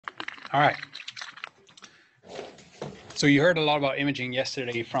All right. So you heard a lot about imaging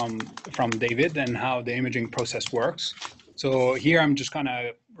yesterday from David and how the imaging process works. So here I'm just going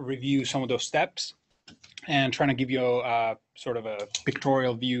to review some of those steps and trying to give you a sort of a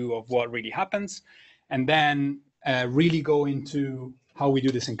pictorial view of what really happens, and then really go into how we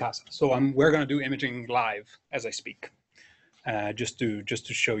do this in CASA. So we're going to do imaging live as I speak, just to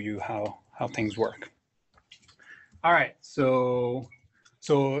show you how things work. All right, so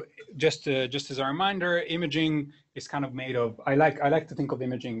just as a reminder, imaging is kind of made of, I like to think of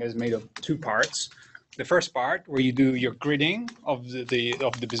imaging as made of two parts. The first part, where you do your gridding of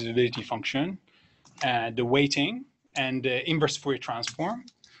the visibility function, the weighting, and the inverse Fourier transform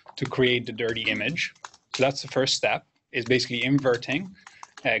to create the dirty image. So that's the first step, is basically inverting,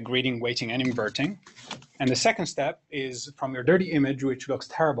 grading, weighting, and inverting. And the second step is from your dirty image, which looks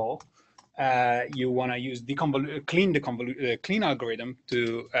terrible, you want to use clean algorithm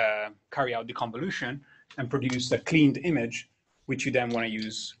to carry out deconvolution and produce a cleaned image, which you then want to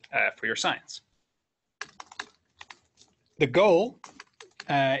use for your science. The goal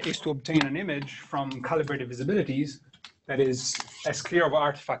is to obtain an image from calibrated visibilities that is as clear of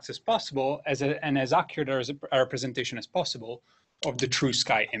artifacts as possible and as accurate as a representation as possible of the true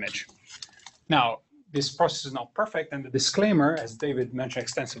sky image. Now, this process is not perfect, and the disclaimer, as David mentioned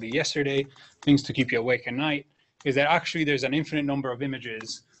extensively yesterday, things to keep you awake at night, is that actually there's an infinite number of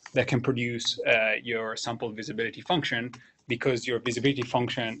images that can produce your sample visibility function, because your visibility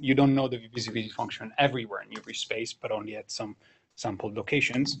function, you don't know the visibility function everywhere in every space, but only at some sampled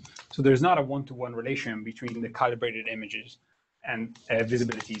locations. So there's not a one-to-one relation between the calibrated images and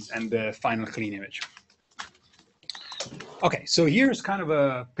visibilities and the final clean image. Okay, so here's kind of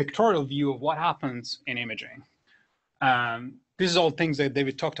a pictorial view of what happens in imaging. This is all things that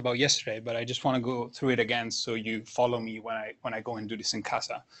David talked about yesterday, but I just want to go through it again so you follow me when I go and do this in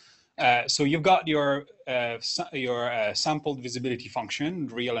CASA. So you've got your sampled visibility function,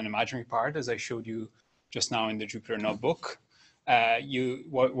 real and imaginary part, as I showed you just now in the Jupyter notebook. What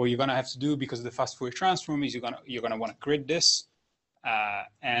you're going to have to do, because of the fast Fourier transform, is you're going to want to grid this,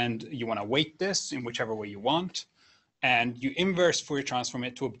 and you want to weight this in whichever way you want, and you inverse Fourier transform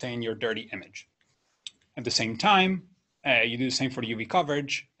it to obtain your dirty image. At the same time, you do the same for the UV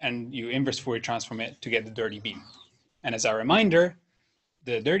coverage, and you inverse Fourier transform it to get the dirty beam. And as a reminder,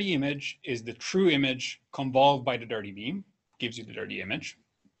 the dirty image is the true image convolved by the dirty beam, gives you the dirty image,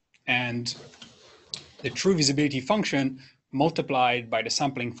 and the true visibility function multiplied by the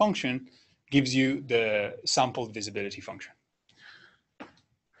sampling function gives you the sampled visibility function.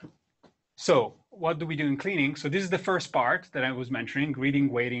 So what do we do in cleaning? So this is the first part that I was mentioning, grading,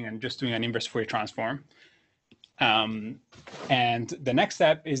 weighting, and just doing an inverse Fourier transform. And the next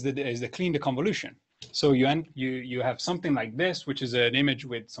step is the clean deconvolution. So you have something like this, which is an image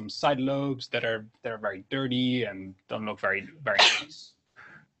with some side lobes that are very dirty and don't look very nice.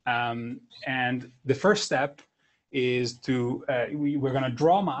 And the first step is to we're going to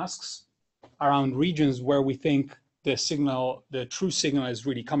draw masks around regions where we think the true signal is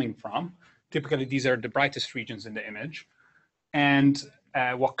really coming from. Typically, these are the brightest regions in the image. And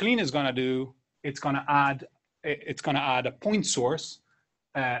what clean is going to do, it's going to add a point source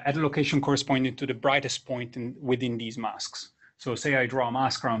at a location corresponding to the brightest point within these masks. So say I draw a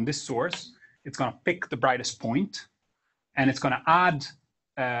mask around this source, it's going to pick the brightest point, and it's going to add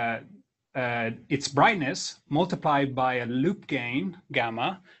its brightness multiplied by a loop gain,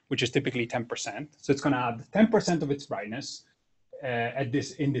 gamma, which is typically 10%. So it's going to add 10% of its brightness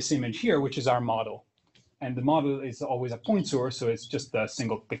in this image here, which is our model. And the model is always a point source, so it's just a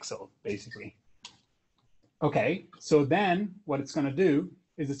single pixel, basically. Okay, so then what it's going to do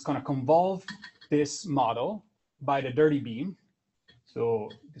is it's going to convolve this model by the dirty beam. So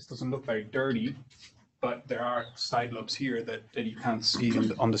this doesn't look very dirty, but there are side lobes here that you can't see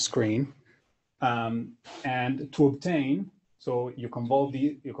on the screen. And to obtain, so you convolve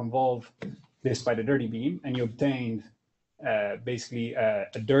this by the dirty beam, and you obtained basically a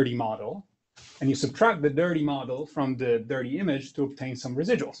dirty model, and you subtract the dirty model from the dirty image to obtain some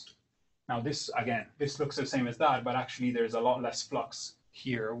residuals. Now this looks the same as that, but actually there's a lot less flux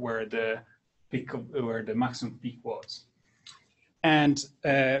here where the maximum peak was. And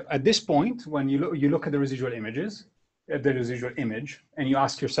at this point, when you look at the residual images, the residual image, and you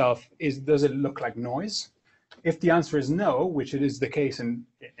ask yourself, does it look like noise? If the answer is no, which it is the case in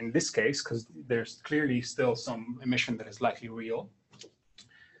this case, because there's clearly still some emission that is likely real,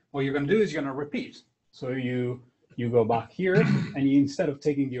 what you're going to do is you're going to repeat. So you go back here, and instead of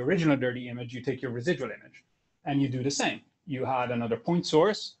taking the original dirty image, you take your residual image, and you do the same. You had another point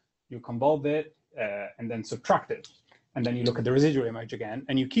source, you convolve it, and then subtract it. and then you look at the residual image again,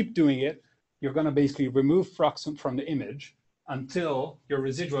 and you keep doing it, you're going to basically remove flux from the image until your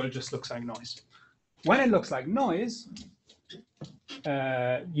residual just looks like noise. When it looks like noise,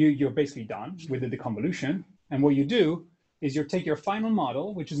 you're basically done with the deconvolution. And what you do is you take your final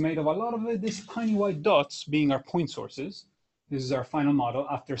model, which is made of a lot of these tiny white dots being our point sources. This is our final model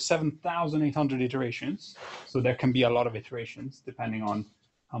after 7,800 iterations. So there can be a lot of iterations depending on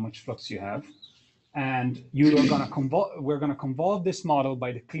how much flux you have. And we're going to convolve this model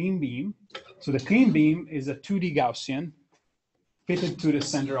by the clean beam. So the clean beam is a 2D Gaussian fitted to the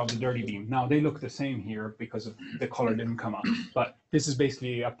center of the dirty beam. Now they look the same here because of the color didn't come up, but this is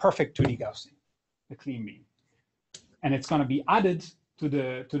basically a perfect 2D Gaussian, the clean beam. And it's going to be added to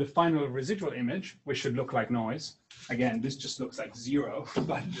the final residual image, which should look like noise. Again, this just looks like 0,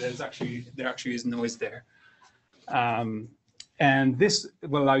 but there actually is noise there. And this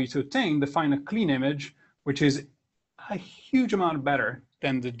will allow you to obtain the final clean image, which is a huge amount better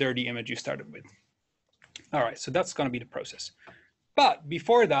than the dirty image you started with. All right, so that's going to be the process. But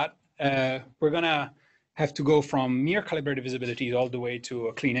before that, we're going to have to go from mere calibrated visibilities all the way to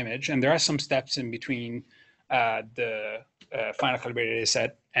a clean image. And there are some steps in between the final calibrated data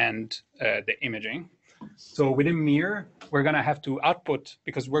set and the imaging. So within MIR, we're going to have to output,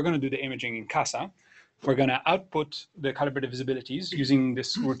 because we're going to do the imaging in CASA, we're going to output the calibrated visibilities using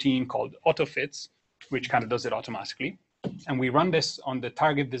this routine called autofits, which kind of does it automatically. And we run this on the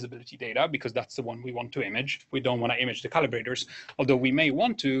target visibility data because that's the one we want to image. We don't want to image the calibrators, although we may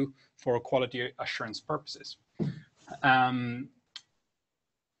want to for quality assurance purposes. And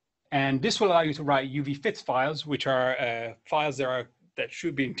this will allow you to write UV fits files, which are files that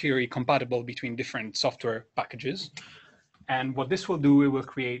should be in theory compatible between different software packages. And what this will do, it will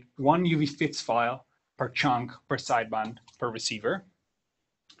create one UV fits file per chunk, per sideband, per receiver.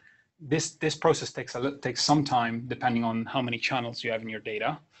 This process takes some time depending on how many channels you have in your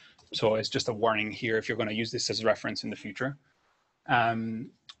data. So it's just a warning here if you're going to use this as a reference in the future. And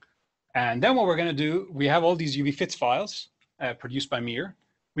then what we're going to do, we have all these UV fits files produced by MIR.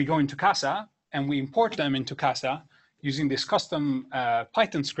 We go into CASA and we import them into CASA using this custom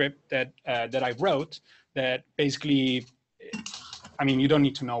Python script that I wrote that basically, I mean, you don't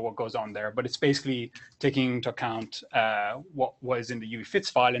need to know what goes on there, but it's basically taking into account what was in the UV fits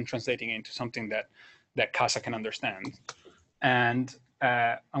file and translating it into something that CASA can understand. And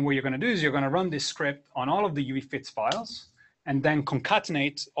what you're going to do is you're going to run this script on all of the UV fits files and then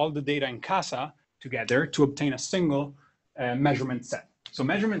concatenate all the data in CASA together to obtain a single measurement set. So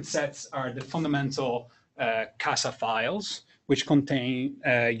measurement sets are the fundamental CASA files, which contain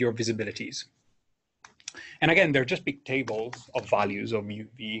your visibilities. And again, they're just big tables of values of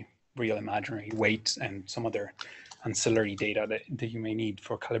UV, real, imaginary, weight, and some other ancillary data that you may need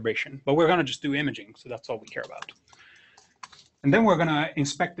for calibration. But we're going to just do imaging, so that's all we care about. And then we're going to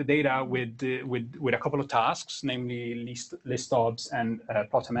inspect the data with a couple of tasks, namely list-obs and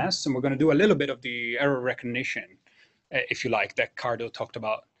plot-ms. And we're going to do a little bit of the error recognition, if you like, that Cardo talked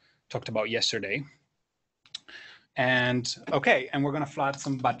about yesterday. And okay, and we're going to flag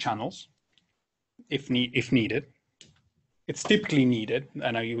some bad channels if needed. It's typically needed,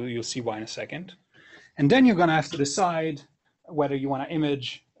 and you'll see why in a second. And then you're going to have to decide whether you want to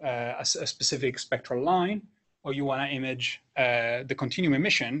image a specific spectral line, or you want to image the continuum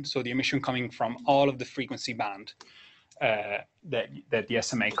emission, so the emission coming from all of the frequency band that the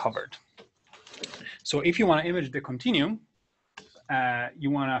SMA covered. So if you want to image the continuum,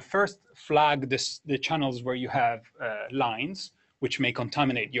 you want to first flag the channels where you have lines, which may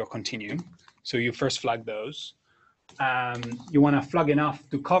contaminate your continuum. So you first flag those. You want to flag enough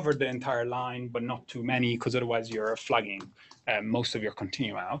to cover the entire line, but not too many, because otherwise you're flagging most of your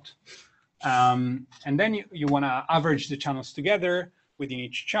continuum out. And then you want to average the channels together within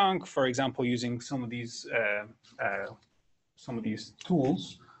each chunk, for example, using some of these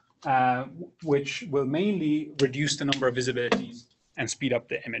tools, which will mainly reduce the number of visibilities and speed up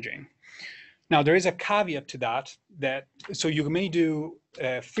the imaging. Now, there is a caveat to that, so you may do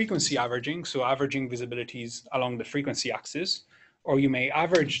frequency averaging, so averaging visibilities along the frequency axis, or you may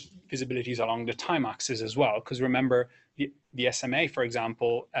average visibilities along the time axis as well, because remember, the SMA, for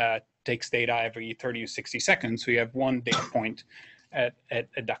example, takes data every 30 to 60 seconds, so you have one data point at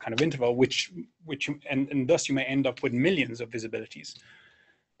that kind of interval, and thus you may end up with millions of visibilities.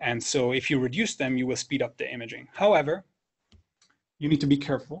 And so if you reduce them, you will speed up the imaging. However, you need to be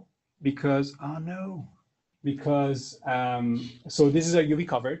careful because, so this is a UV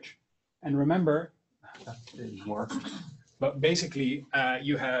coverage. And remember, that didn't work, but basically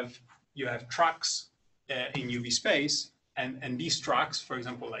you have tracks in UV space, and these tracks, for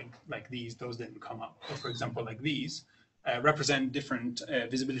example, like these, those didn't come up, or for example, like these, represent different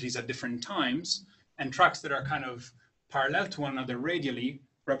visibilities at different times, and tracks that are kind of parallel to one another radially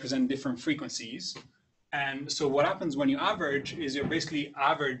represent different frequencies. And so what happens when you average is you basically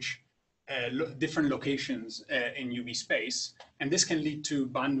average different locations in UV space, and this can lead to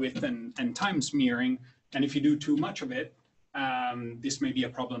bandwidth and time smearing. And if you do too much of it, this may be a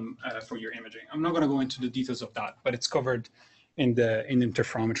problem for your imaging. I'm not going to go into the details of that, but it's covered in the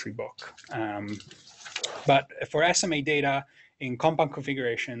interferometry book. But for SMA data in compound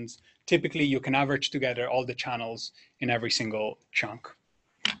configurations, typically you can average together all the channels in every single chunk.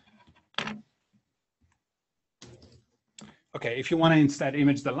 Okay, if you want to instead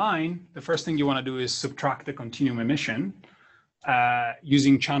image the line, the first thing you want to do is subtract the continuum emission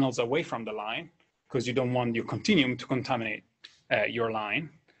using channels away from the line, because you don't want your continuum to contaminate your line.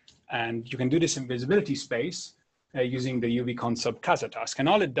 And you can do this in visibility space using the UV consub CASA task. And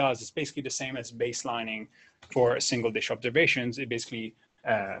all it does is basically the same as baselining for single dish observations. It basically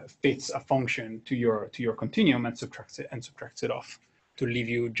fits a function to your continuum and subtracts it off to leave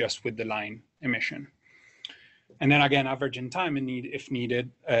you just with the line emission. And then again, average in time if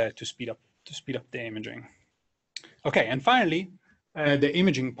needed to speed up the imaging. Okay, and finally, the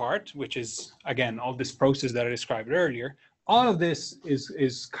imaging part, which is again all this process that I described earlier. All of this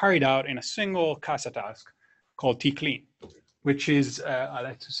is carried out in a single CASA task called T-clean, which is I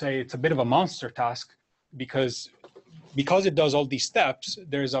like to say it's a bit of a monster task because it does all these steps.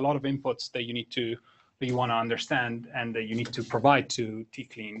 There's a lot of inputs that you want to understand and that you need to provide to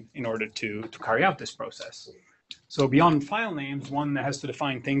T-clean in order to carry out this process. So beyond file names, one has to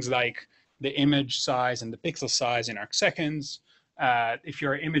define things like the image size and the pixel size in arc seconds. If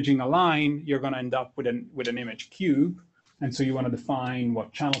you're imaging a line, you're going to end up with an image cube. And so you want to define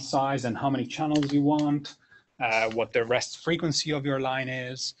what channel size and how many channels you want, what the rest frequency of your line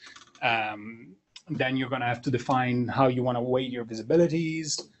is. Then you're going to have to define how you want to weight your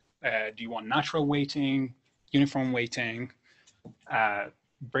visibilities. Do you want natural weighting, uniform weighting,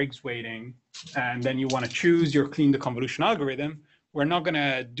 Briggs weighting? And then you want to choose your clean the convolution algorithm. We're not going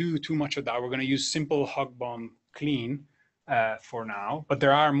to do too much of that. We're going to use simple Hog-Bomb clean for now, but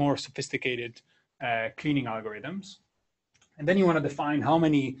there are more sophisticated cleaning algorithms. And then you want to define how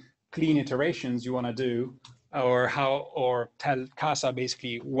many clean iterations you want to do, or tell CASA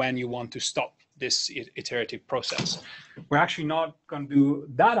basically when you want to stop this iterative process. We're actually not going to do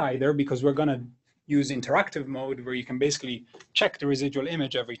that either, because we're going to use interactive mode where you can basically check the residual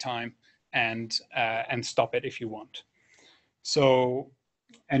image every time and stop it if you want. So,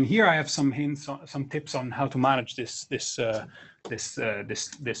 and here I have some hints, some tips on how to manage this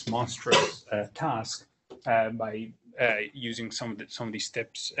monstrous task by using some of these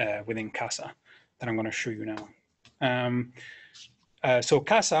tips within CASA that I'm going to show you now. So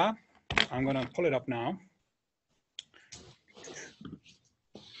CASA, I'm going to pull it up now.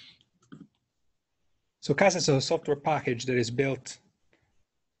 So CASA is a software package that is built.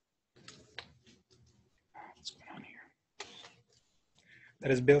 What's going on here?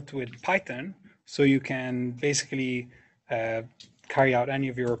 That is built with Python, so you can basically carry out any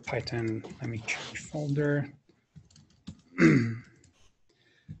of your Python. Let me change folder.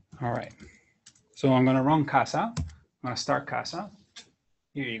 All right. So I'm going to run CASA. I'm going to start CASA.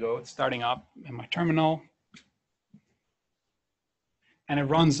 Here you go. It's starting up in my terminal. And it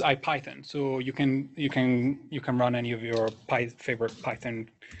runs IPython, so you can run any of your favorite Python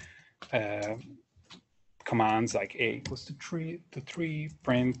commands like a equals to 3,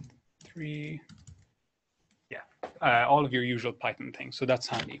 print 3, yeah, all of your usual Python things. So that's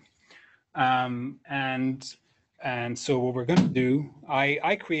handy. And so what we're going to do,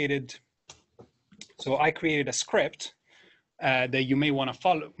 I created a script that you may want to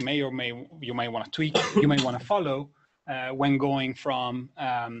follow, you may want to tweak, you may want to follow. When going from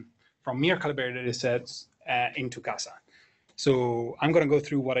mere calibrated data sets into CASA. So I'm going to go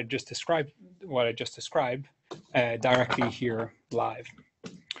through what I just described directly here live.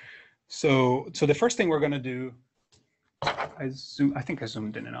 So the first thing we're going to do, I think I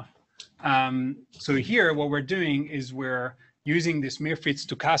zoomed in enough. So here what we're doing is we're using this mere fits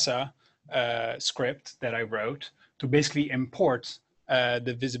to CASA script that I wrote to basically import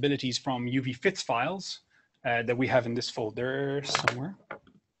the visibilities from UV fits files that we have in this folder somewhere.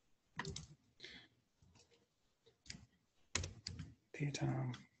 Data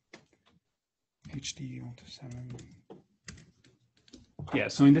HD 127. Yeah,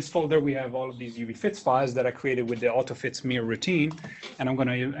 so in this folder we have all of these UV fits files that I created with the AutoFits mirror routine, and I'm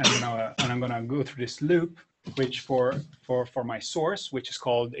gonna go through this loop, which for my source, which is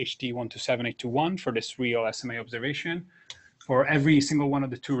called HD 127821 for this real SMA observation, for every single one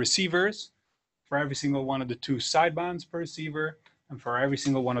of the 2 receivers. for every single one of the 2 sidebands per receiver, and for every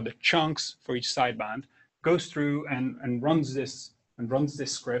single one of the chunks for each sideband, goes through and runs this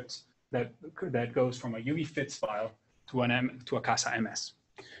script that goes from a UV fits file to a CASA MS.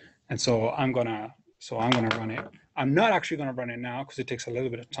 And so I'm gonna run it. I'm not actually gonna run it now because it takes a little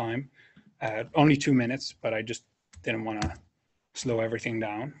bit of time, only 2 minutes, but I just didn't want to slow everything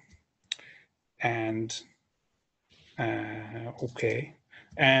down. And okay.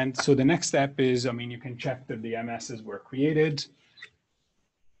 And so the next step is, I mean, you can check that the MSs were created.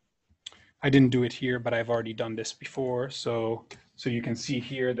 I didn't do it here, but I've already done this before. So you can see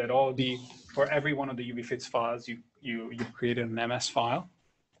here that for every one of the UV fits files, you've created an MS file.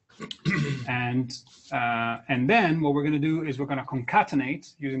 And then what we're going to do is we're going to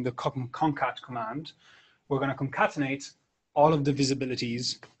concatenate using the concat command. We're going to concatenate all of the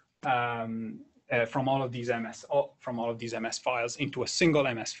visibilities from all of these MS files into a single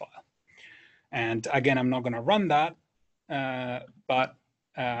MS file. And again, I'm not going to run that,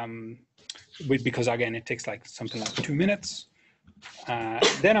 because again, it takes like something like 2 minutes.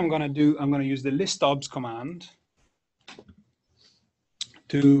 Then I'm going to use the listobs command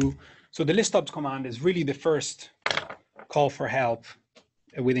so the listobs command is really the first call for help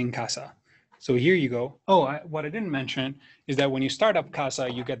within CASA. So here you go. Oh, what I didn't mention is that when you start up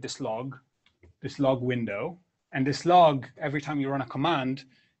CASA, you get this log window, and this log, every time you run a command,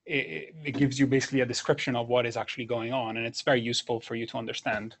 it gives you basically a description of what is actually going on, and it's very useful for you to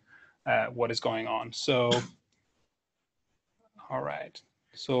understand what is going on. So, all right.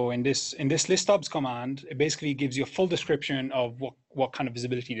 So in this listobs command, it basically gives you a full description of what kind of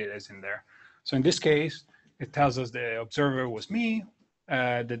visibility data is in there. So in this case, it tells us the observer was me,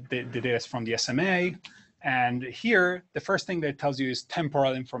 the data is from the SMA, and here the first thing that it tells you is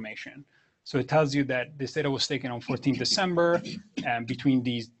temporal information. So it tells you that this data was taken on 14th December and between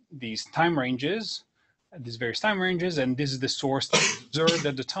these time ranges, these various time ranges, and this is the source that we observed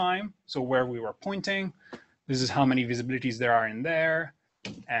at the time, so where we were pointing. This is how many visibilities there are in there,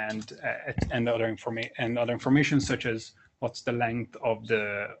 and other information such as what's the length of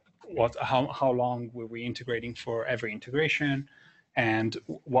how long were we integrating for every integration, and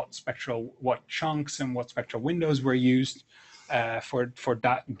what chunks and what spectral windows were used for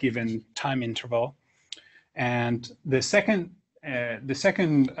that given time interval. And the second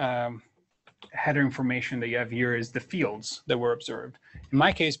header information that you have here is the fields that were observed. In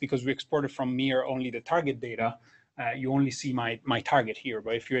my case, because we exported from MIR only the target data, you only see my target here.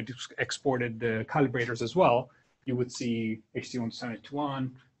 But if you had exported the calibrators as well, you would see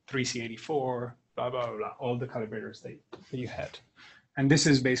HT12821, 3C84, blah, blah, blah, all the calibrators that you had. And this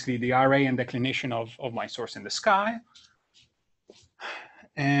is basically the array and declination of my source in the sky.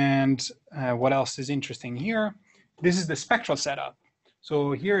 And what else is interesting here? This is the spectral setup.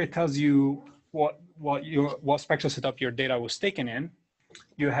 So here it tells you what spectral setup your data was taken in.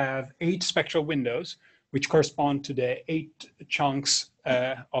 You have 8 spectral windows, which correspond to the 8 chunks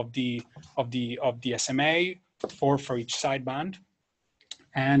of the SMA, 4 for each sideband,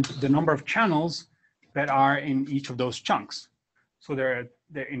 and the number of channels that are in each of those chunks. So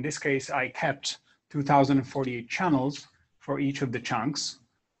in this case, I kept 2,048 channels for each of the chunks.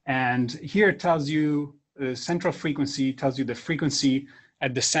 And here it tells you the central frequency, tells you the frequency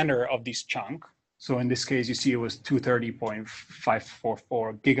at the center of this chunk. So in this case, you see it was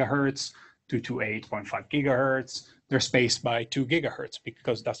 230.544 gigahertz, 228.5 gigahertz. They're spaced by 2 gigahertz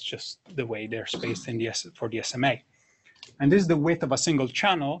because that's just the way they're spaced for the SMA. And this is the width of a single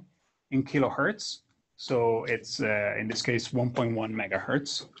channel in kilohertz. So it's, in this case, 1.1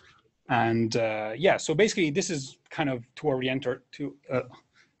 megahertz. And yeah, so basically this is kind of to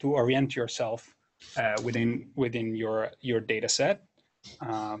orient yourself within your data set.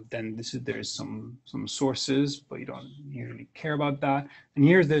 Then there's some sources, but you don't usually care about that. And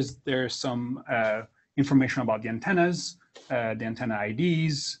here there's some information about the antennas, the antenna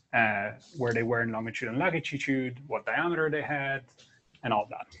IDs, where they were in longitude and latitude, what diameter they had, and all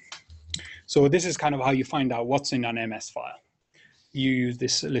that. So this is kind of how you find out what's in an MS file. You use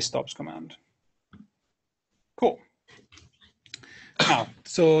this listobs command. Cool. Now,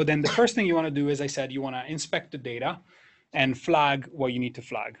 so then the first thing you want to do, as I said, you want to inspect the data and flag what you need to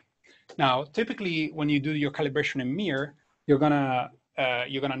flag. Now, typically, when you do your calibration in MIR,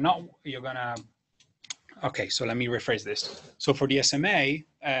 okay, so let me rephrase this. So for the SMA,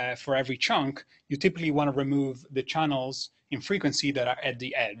 for every chunk, you typically want to remove the channels in frequency that are at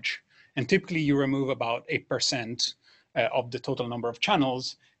the edge. And typically, you remove about 8% of the total number of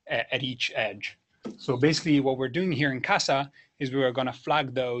channels at each edge. So basically, what we're doing here in CASA is we're going to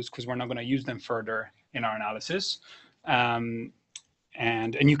flag those because we're not going to use them further in our analysis. And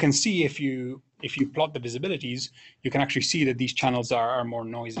you can see if you if you plot the visibilities, you can actually see that these channels are more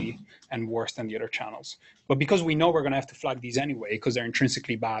noisy and worse than the other channels. But because we know we're going to have to flag these anyway, because they're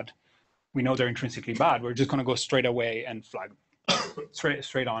intrinsically bad, we know they're intrinsically bad, we're just going to go straight away and flag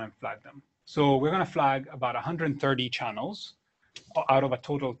straight on and flag them. So we're going to flag about 130 channels out of a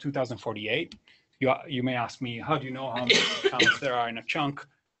total of 2048. You may ask me, how do you know how many channels there are in a chunk?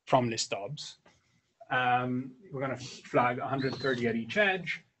 From listobs. We're going to flag 130 at each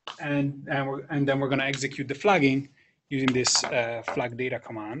edge, and then we're going to execute the flagging using this flag data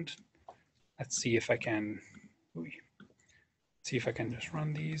command. Let's see if I can just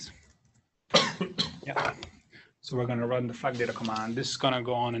run these. Yeah. So we're going to run the flag data command. This is going to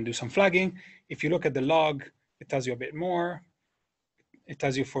go on and do some flagging. If you look at the log, it tells you a bit more. It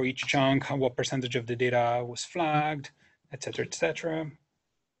tells you for each chunk what percentage of the data was flagged, et cetera, et cetera.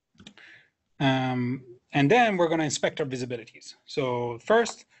 And then we're going to inspect our visibilities. So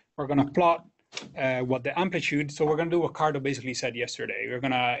first, we're going to plot what the amplitude. So we're going to do what Cardo basically said yesterday. We're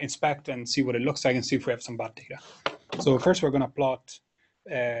going to inspect and see what it looks like and see if we have some bad data. So first, we're going to plot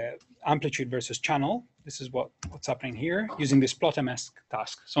amplitude versus channel. This is what's happening here using this plot MS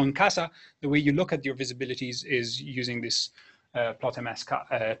task. So in CASA, the way you look at your visibilities is using this plot MS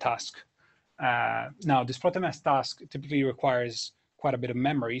task. Now, this plot MS task typically requires quite a bit of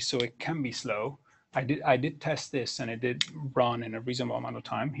memory, so it can be slow. I did test this, and it did run in a reasonable amount of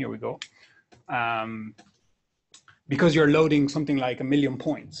time. Here we go. Because you're loading something like 1 million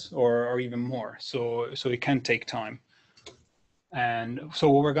points or even more, so it can take time. And so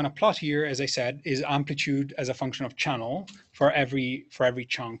what we're going to plot here, as I said, is amplitude as a function of channel for every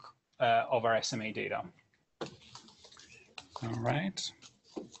chunk of our SMA data. All right,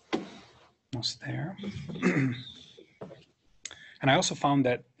 almost there. And I also found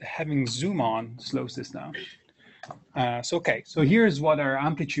that having zoom on slows this down. So here's what our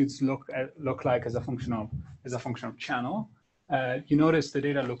amplitudes look like as a function of channel. You notice the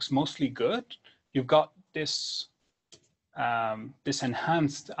data looks mostly good. You've got this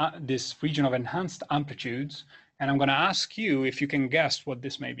this region of enhanced amplitudes, and I'm going to ask you if you can guess what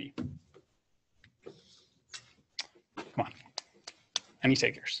this may be. Come on, any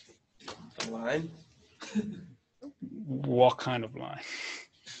takers? A line. What kind of line?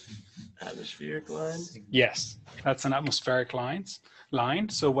 Atmospheric line? Yes, that's an atmospheric line.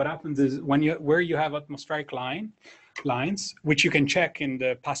 So what happens is where you have atmospheric lines, which you can check in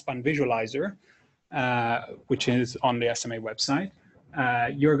the passband visualizer, which is on the SMA website,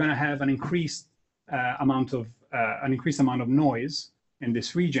 you're going to have an increased amount of noise in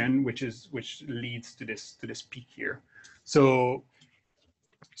this region, which leads to this peak here. So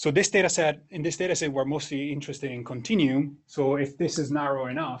in this data set, we're mostly interested in continuum. So if this is narrow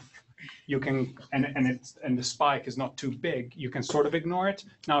enough, you can, and the spike is not too big, you can sort of ignore it.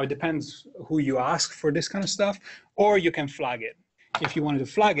 Now it depends who you ask for this kind of stuff, or you can flag it. If you wanted to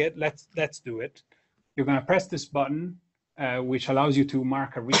flag it, let's do it. You're going to press this button, which allows you to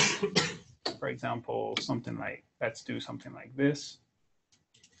mark a region. For example, let's do something like this.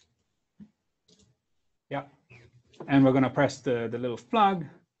 Yeah. And we're going to press the little flag,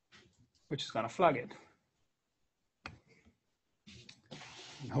 which is going to flag it.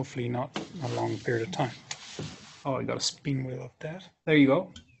 And hopefully not a long period of time. Oh, I got a spin wheel of that. There you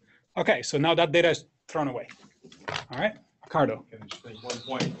go. Okay, so now that data is thrown away. All right, Cardo. Can I just make one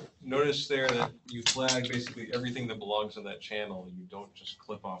point? Notice there that you flag basically everything that belongs in that channel. You don't just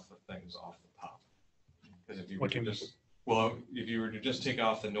clip off the things off the top. Because if you were to just take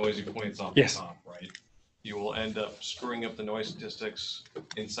off the noisy points off the top, right? You will end up screwing up the noise statistics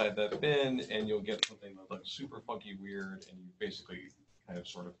inside that bin, and you'll get something that looks super funky, weird, and you basically kind of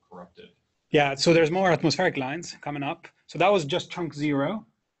sort of corrupted. Yeah, so there's more atmospheric lines coming up. So that was just chunk 0.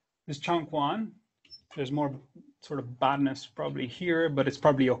 This chunk 1, there's more sort of badness probably here, but it's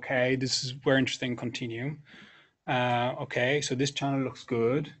probably okay. This is where interesting continuum. Okay, so this channel looks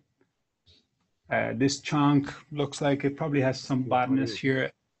good. This chunk looks like it probably has some badness here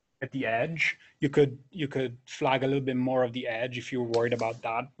at the edge. You could flag a little bit more of the edge if you're worried about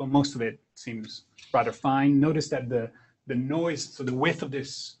that, but most of it seems rather fine. Notice that the noise, so the width of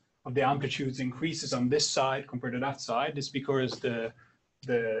the amplitudes increases on this side compared to that side. It's because the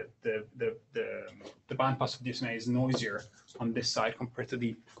bandpass of the SMA is noisier on this side compared to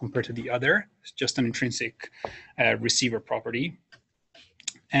the other. It's just an intrinsic receiver property.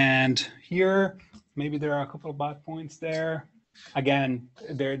 And here, maybe there are a couple of bad points there. Again,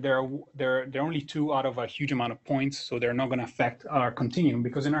 they're only 2 out of a huge amount of points, so they're not going to affect our continuum,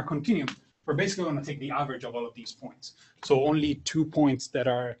 because in our continuum, we're basically going to take the average of all of these points. So only 2 points that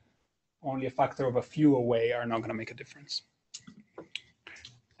are only a factor of a few away are not going to make a difference.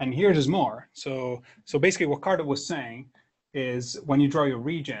 And here there's more. So basically what Carter was saying is when you draw your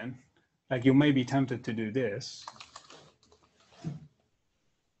region, like you may be tempted to do this.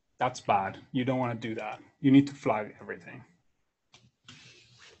 That's bad. You don't want to do that. You need to flag everything.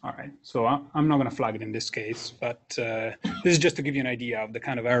 All right, so I'm not going to flag it in this case, but this is just to give you an idea of the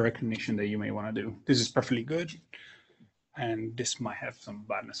kind of error recognition that you may want to do. This is perfectly good, and this might have some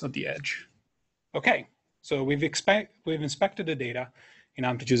badness at the edge. Okay, so we've inspected the data in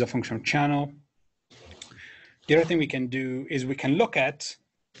amplitude as a function of channel. The other thing we can do is we can look at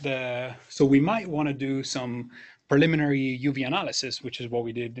so we might want to do some preliminary UV analysis, which is what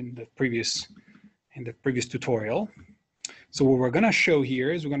we did in the previous tutorial. So what we're going to show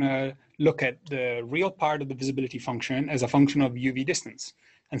here is we're going to look at the real part of the visibility function as a function of UV distance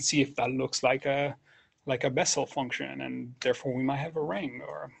and see if that looks like a Bessel function, and therefore we might have a ring,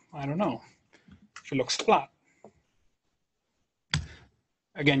 or I don't know, if it looks flat.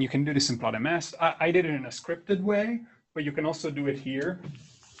 Again, you can do this in plotms. I did it in a scripted way, but you can also do it here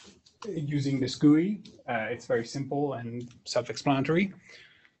using this GUI. It's very simple and self-explanatory.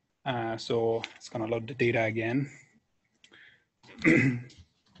 So it's going to load the data again.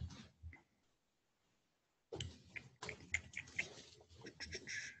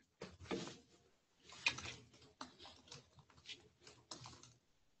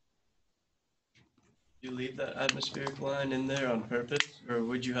 You leave that atmospheric line in there on purpose, or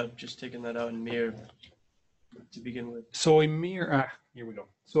would you have just taken that out in mirror to begin with? So in mirror, here we go.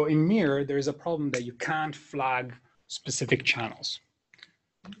 So in mirror, there is a problem that you can't flag specific channels.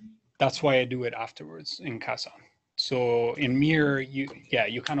 That's why I do it afterwards in CASA. So in mirror, you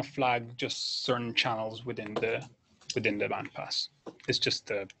kind of flag just certain channels within the bandpass. It's just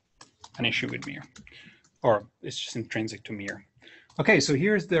an issue with mirror, or it's just intrinsic to mirror. Okay, so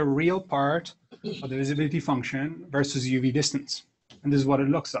here's the real part of the visibility function versus UV distance, and this is what it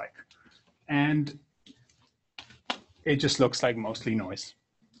looks like. And it just looks like mostly noise.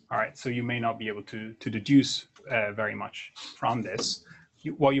 All right, so you may not be able to deduce very much from this.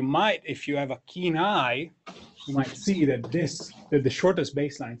 What you might, if you have a keen eye, you might see that the shortest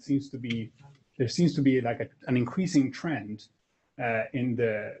baseline seems to be like an increasing trend in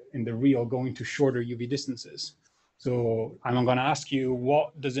the real going to shorter UV distances. So I'm going to ask you,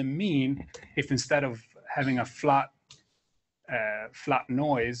 what does it mean if instead of having a flat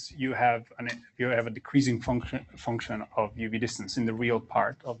noise, you have a decreasing function of UV distance in the real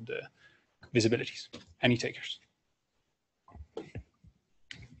part of the visibilities? Any takers?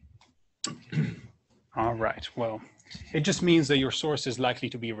 All right, well, it just means that your source is likely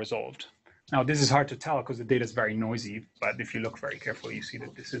to be resolved. Now, this is hard to tell because the data is very noisy, but if you look very carefully, you see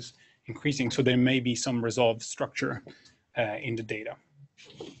that this is increasing. So there may be some resolved structure in the data.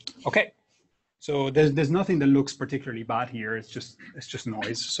 Okay, so there's nothing that looks particularly bad here. It's just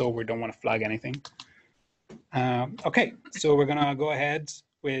noise, so we don't want to flag anything. Okay, so we're gonna go ahead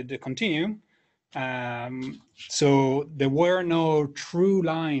with the continue. So there were no true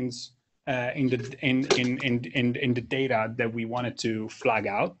lines in the data that we wanted to flag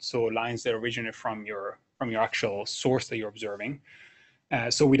out. So lines that originate from your actual source that you're observing.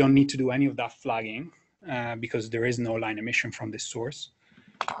 So we don't need to do any of that flagging because there is no line emission from this source.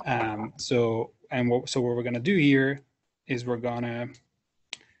 So what we're going to do here is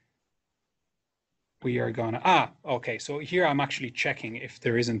okay. So here I'm actually checking if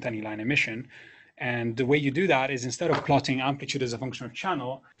there isn't any line emission. And the way you do that is instead of plotting amplitude as a function of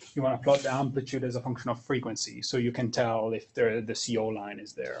channel, you want to plot the amplitude as a function of frequency. So you can tell if the CO line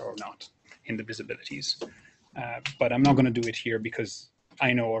is there or not in the visibilities. But I'm not going to do it here because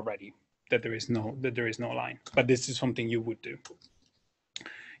I know already that there is no line. But this is something you would do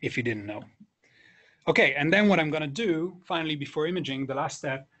if you didn't know. Okay, and then what I'm going to do finally before imaging, the last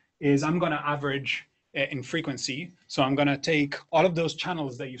step is I'm going to average in frequency. So I'm going to take all of those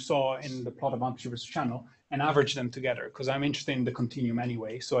channels that you saw in the plot of amplitude versus channel and average them together because I'm interested in the continuum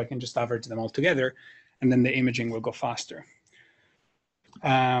anyway. So I can just average them all together and then the imaging will go faster.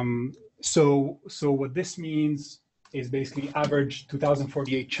 So what this means is basically average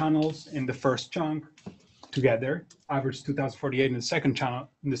 2048 channels in the first chunk together, average 2048 in the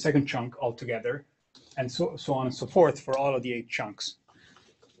second chunk altogether, and so on and so forth for all of the 8 chunks.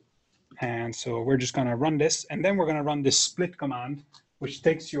 And so we're just going to run this, and then we're going to run this split command, which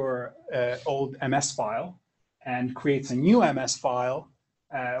takes your old MS file and creates a new MS file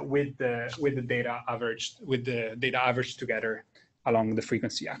with the data averaged together along the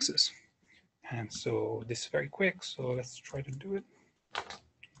frequency axis. And so this is very quick, so let's try to do it.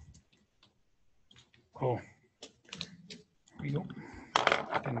 Oh, here we go.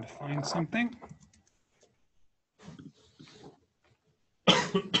 Didn't find something.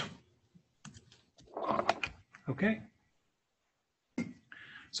 Okay.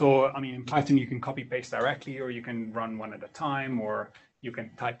 So, I mean, in Python, you can copy paste directly, or you can run one at a time, or you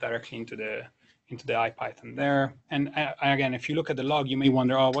can type directly into the IPython there. And again, if you look at the log, you may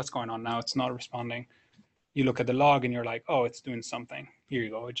wonder, oh, what's going on now? It's not responding. You look at the log and you're like, oh, it's doing something. Here you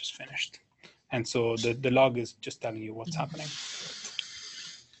go, it just finished. And so the log is just telling you what's happening.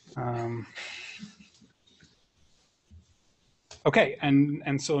 Okay,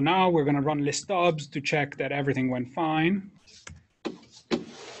 and so now we're going to run list stubs to check that everything went fine.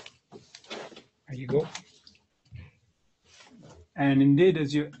 There you go. And indeed,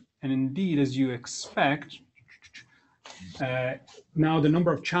 as you expect, now the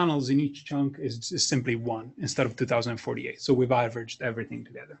number of channels in each chunk is simply 1 instead of 2048. So we've averaged everything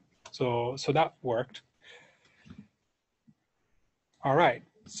together. So that worked. All right.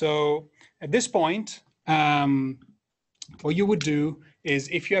 So at this point, what you would do is,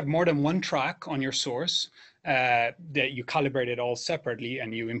 if you have more than one track on your source that you calibrate it all separately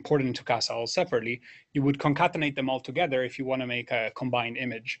and you import it into CASA all separately, you would concatenate them all together if you want to make a combined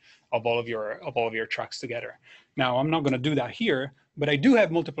image of all of your tracks together. Now, I'm not going to do that here, but I do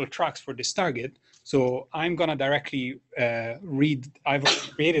have multiple tracks for this target. So I'm going to directly I've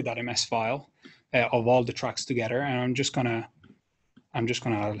created that MS file of all the tracks together, and I'm just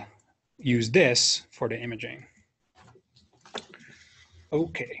gonna use this for the imaging.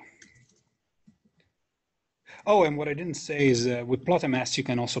 Okay. Oh, and what I didn't say is with plot MS, you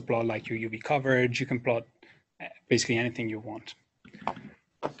can also plot like your UV coverage. You can plot basically anything you want.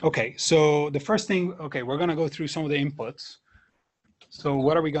 Okay, so the first thing, okay, we're gonna go through some of the inputs. So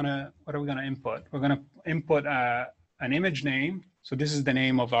what are we gonna input? We're gonna input an image name. So this is the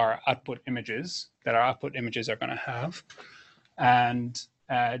name of our output images that our output images are gonna have. And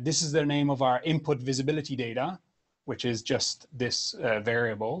this is the name of our input visibility data, which is just this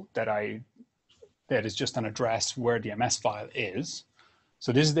variable that is just an address where the MS file is.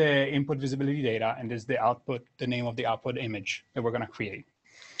 So this is the input visibility data, and this is the name of the output image that we're going to create.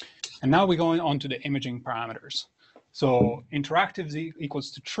 And now we're going on to the imaging parameters. So interactive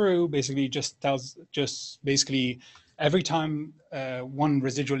equals to true basically just basically every time one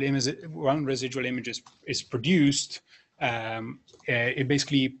residual image is produced, it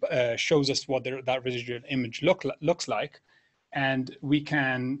basically shows us what that residual image looks like. And we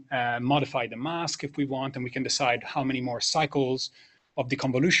can modify the mask if we want, and we can decide how many more cycles of the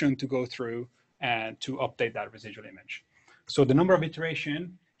convolution to go through and to update that residual image. So the number of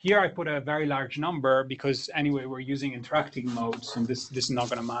iteration, here I put a very large number because anyway, we're using interacting modes, and this is not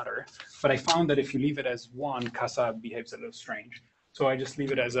gonna matter. But I found that if you leave it as 1, CASA behaves a little strange. So I just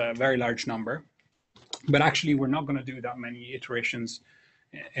leave it as a very large number. But actually, we're not gonna do that many iterations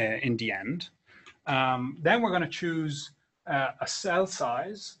in the end. Then we're gonna choose a cell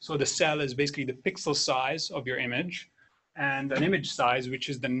size. So the cell is basically the pixel size of your image, and an image size, which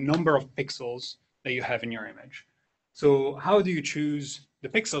is the number of pixels that you have in your image. So how do you choose the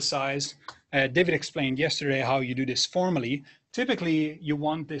pixel size? David explained yesterday how you do this formally. Typically, you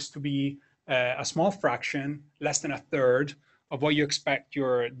want this to be a small fraction, less than a third of what you expect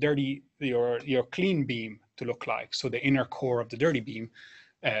your clean beam to look like. So the inner core of the dirty beam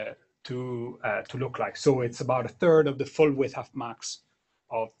to look like. So it's about a third of the full width half max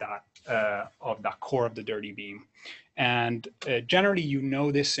of that core of the dirty beam. And generally, you know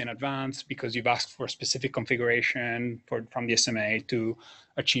this in advance because you've asked for a specific configuration from the SMA to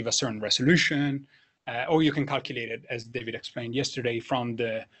achieve a certain resolution, or you can calculate it, as David explained yesterday, from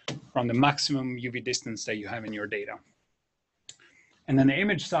the maximum UV distance that you have in your data. And then the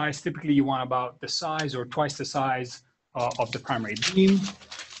image size, typically you want about the size or twice the size of the primary beam.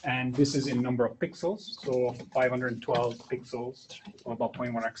 And this is in number of pixels. So 512 pixels, or about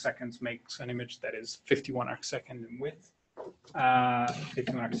 0.1 arcseconds, makes an image that is 51 arcsecond in width.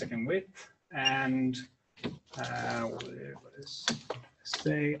 51 arcsecond width. And what is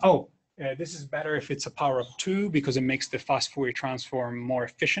say? Oh, this is better if it's a power of 2 because it makes the fast Fourier transform more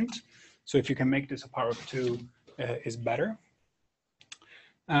efficient. So if you can make this a power of 2, is better.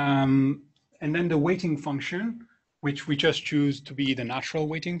 And then the weighting function, which we just choose to be the natural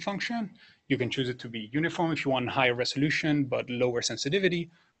weighting function. You can choose it to be uniform if you want higher resolution but lower sensitivity.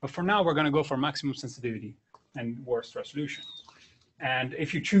 But for now, we're going to go for maximum sensitivity and worst resolution. And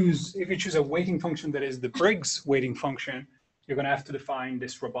if you choose a weighting function that is the Briggs weighting function, you're going to have to define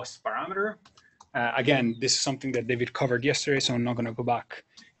this robust parameter. Again, this is something that David covered yesterday, so I'm not going to go back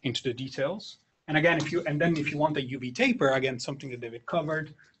into the details. And again, if you want a UV taper, again, something that David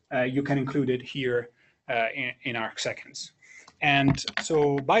covered, you can include it here in arcseconds. And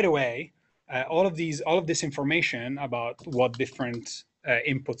so, by the way, all of this information about what different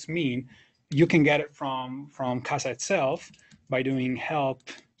inputs mean, you can get it from CASA itself by doing help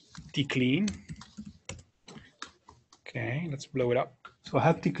tclean. Okay, let's blow it up. So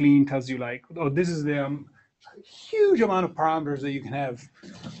help tclean tells you like, oh, this is the huge amount of parameters that you can have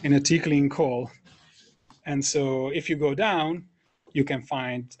in a tclean call. And so if you go down, you can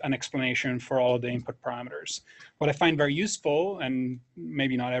find an explanation for all the input parameters. What I find very useful, and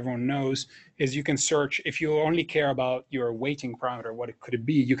maybe not everyone knows, is you can search, if you only care about your weighting parameter, what it could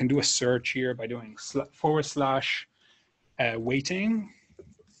be, you can do a search here by doing / weighting,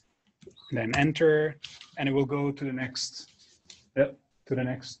 then enter, and it will go to the next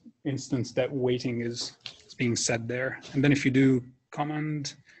instance that weighting is being set there. And then if you do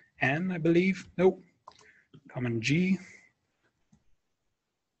Command N, I believe, nope, Command G,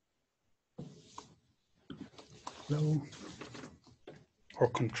 no, or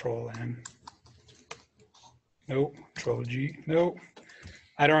Control N, no, Control G, no,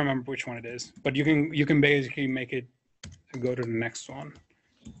 I don't remember which one it is, but you can basically make it go to the next one.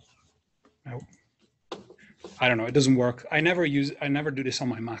 Nope. I don't know, it doesn't work. I never do this on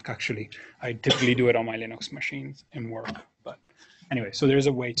my Mac actually. I typically do it on my Linux machines in work. But anyway, so there's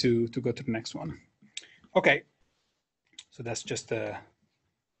a way to go to the next one. Okay, so that's just a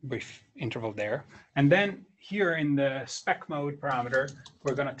brief interval there. And then here in the spec mode parameter,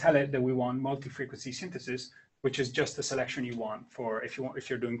 we're going to tell it that we want multi-frequency synthesis, which is just the selection you want for if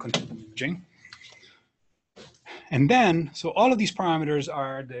you're doing continuum imaging. And then, so all of these parameters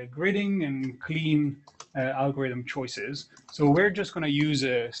are the gridding and clean algorithm choices. So we're just going to use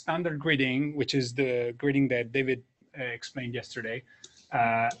a standard gridding, which is the gridding that David explained yesterday,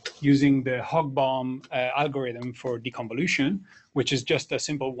 using the Hog-Bomb algorithm for deconvolution, which is just a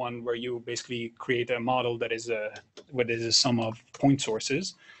simple one where you basically create a model that is a sum of point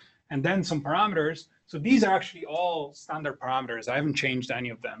sources, and then some parameters. So these are actually all standard parameters. I haven't changed any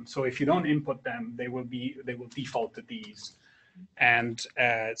of them. So if you don't input them, they will default to these. And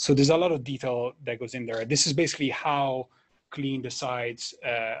so there's a lot of detail that goes in there. This is basically how Clean decides,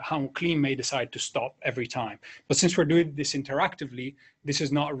 how Clean may decide to stop every time. But since we're doing this interactively, this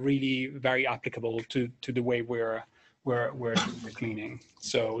is not really very applicable to the way we're doing the cleaning.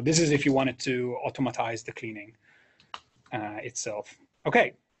 So this is if you wanted to automatize the cleaning itself.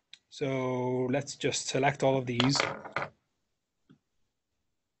 Okay, so let's just select all of these.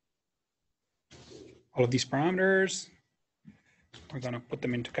 All of these parameters. We're going to put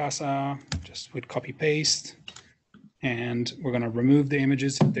them into CASA just with copy paste. And we're going to remove the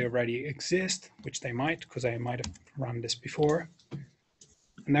images if they already exist, which they might, because I might have run this before.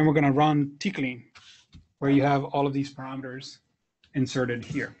 And then we're going to run tclean, where you have all of these parameters inserted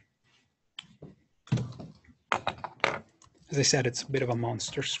here. As I said, it's a bit of a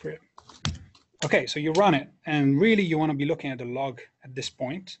monster script. Okay, so you run it, and really you want to be looking at the log at this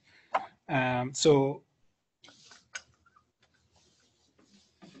point. So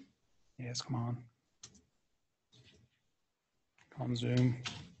yes, come on. Come on, Zoom.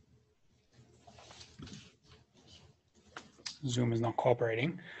 Zoom is not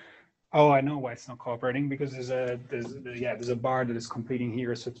cooperating. Oh, I know why it's not cooperating, because there's a bar that is completing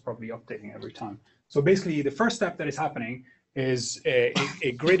here, so it's probably updating every time. So basically, the first step that is happening is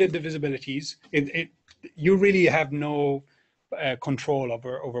it gridded the visibilities. You really have no control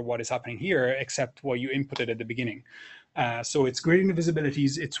over what is happening here, except what you inputted at the beginning. So it's grading the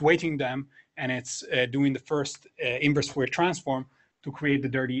visibilities, it's weighting them, and it's doing the first inverse Fourier transform to create the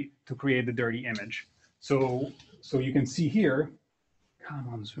dirty image. So you can see here. Come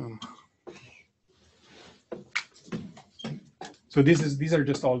on, Zoom. So these are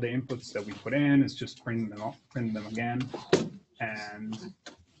just all the inputs that we put in. It's just printing them up, print them again, and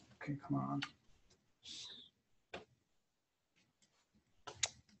okay, come on.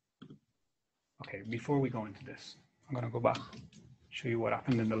 Okay, before we go into this, I'm going to go back, show you what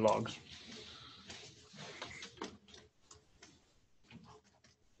happened in the logs.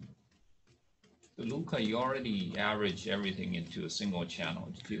 Luca, you already average everything into a single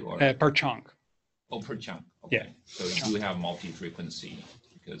channel, per chunk. Oh, per chunk. Okay. Yeah. So you do have multi-frequency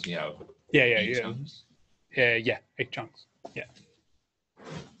because you have chunks. Yeah, 8 chunks. Yeah.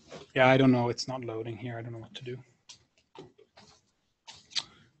 Yeah, I don't know. It's not loading here. I don't know what to do.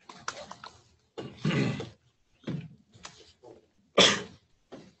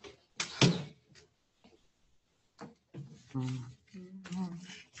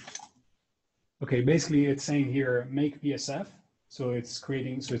 Okay, basically it's saying here, make VSF. So it's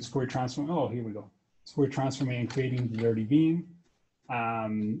creating, so it's Fourier transform. Oh, here we go. It's Fourier transforming and creating the dirty beam.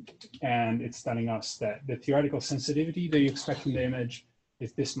 And it's telling us that the theoretical sensitivity that you expect from the image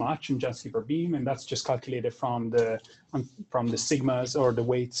is this much in density per beam, and that's just calculated from the sigmas or the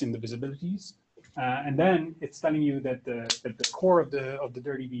weights in the visibilities. And then it's telling you that the core of the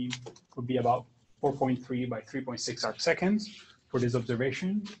dirty beam would be about 4.3 by 3.6 arc seconds for this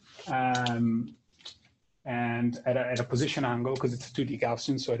observation. And at a position angle, because it's a 2D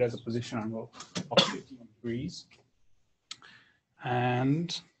Gaussian, so it has a position angle of 15 degrees.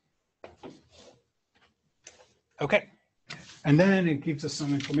 And okay, and then it gives us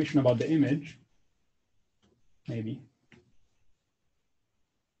some information about the image, maybe.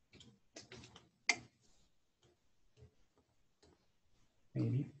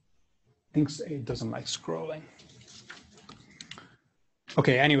 Thinks it doesn't like scrolling.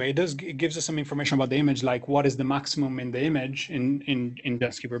 Okay, anyway, it gives us some information about the image, like what is the maximum in the image in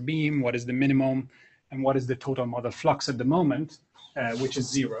density per beam, what is the minimum, and what is the total model flux at the moment, which is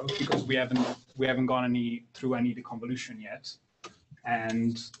 0, because we haven't gone through any deconvolution yet.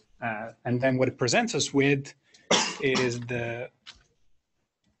 And then what it presents us with is where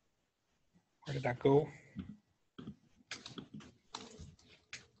did that go?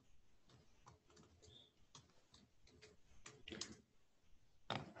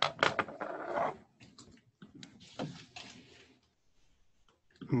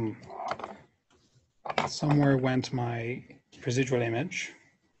 Somewhere went my residual image.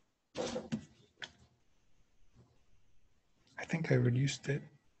 I think I reduced it,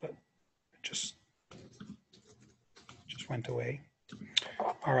 but it just went away.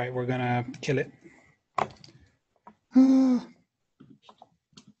 All right, we're gonna kill it.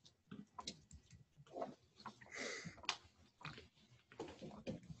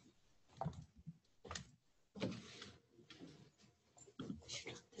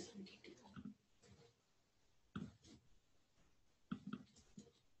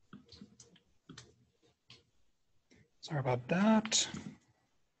 Sorry about that.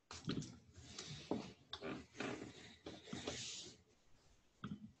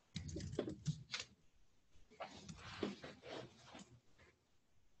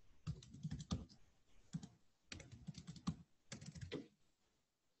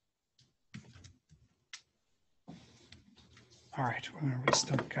 All right, we're going to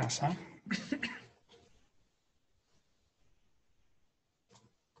restart CASA.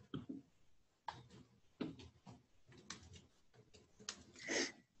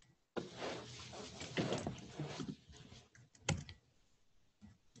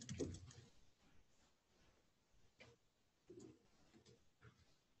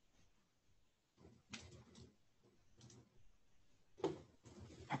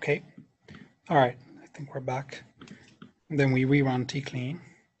 Okay, all right, I think we're back. And then we rerun tclean.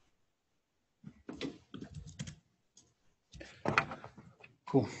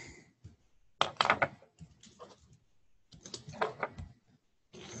 Cool.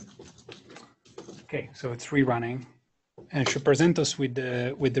 Okay, so it's rerunning, and it should present us with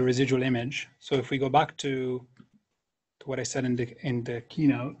the residual image. So if we go back to what I said in the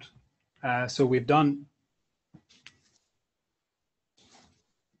keynote, so we've done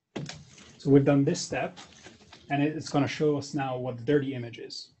this step, and it's going to show us now what the dirty image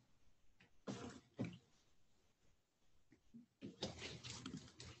is.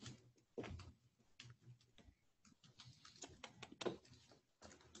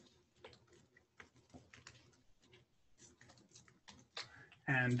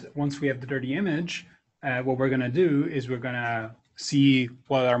 And once we have the dirty image, what we're going to do is we're going to see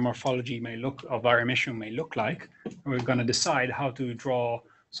what our morphology of our emission may look like. And we're going to decide how to draw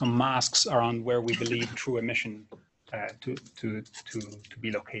some masks around where we believe true emission to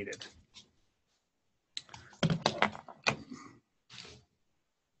be located.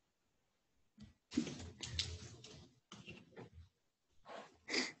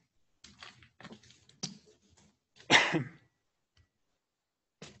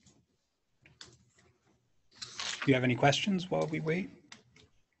 Do you have any questions while we wait?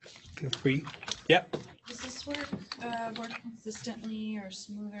 Feel free. Yeah. Does this work consistently or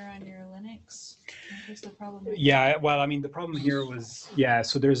smoother on your Linux? What's the problem? Yeah, well, I mean, the problem here was, yeah,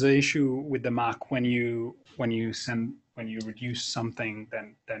 so there's an issue with the Mac when you reduce something,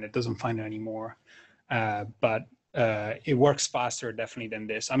 then it doesn't find it anymore. But it works faster definitely than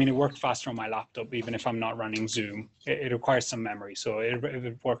this. I mean, it worked faster on my laptop, even if I'm not running Zoom. It requires some memory, so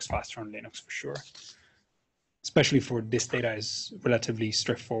it works faster on Linux for sure. Especially for this data is relatively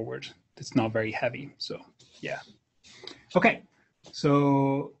straightforward. It's not very heavy, so yeah. Okay,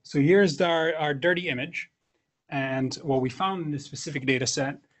 so here's our dirty image. And what we found in this specific data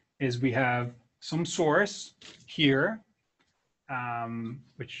set is we have some source here,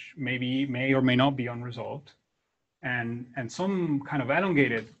 which may or may not be unresolved. and some kind of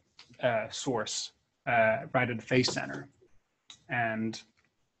elongated source right at the phase center. And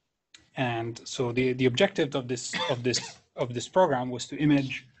so the objective of this program was to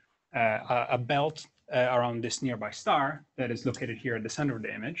image a belt around this nearby star that is located here at the center of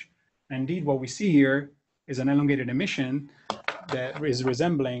the image. And indeed, what we see here is an elongated emission that is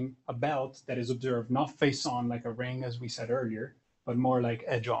resembling a belt that is observed not face on like a ring, as we said earlier, but more like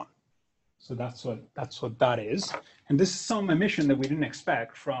edge on. So that's what that is. And this is some emission that we didn't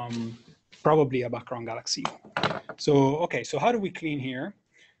expect from probably a background galaxy. So, okay, so how do we clean here?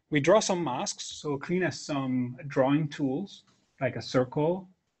 We draw some masks. So clean has some drawing tools, like a circle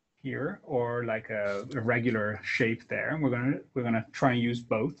here, or like a regular shape there. We're gonna try and use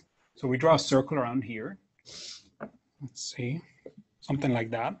both. So we draw a circle around here. Let's see, something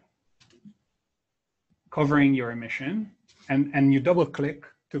like that, covering your emission, and you double click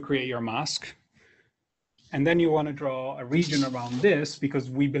to create your mask. And then you want to draw a region around this because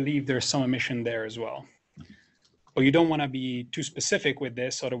we believe there's some emission there as well. But you don't want to be too specific with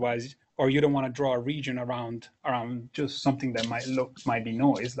this, otherwise, or you don't want to draw a region around just something that might be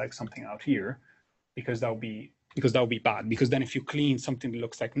noise, like something out here, because that would be bad. Because then if you clean something that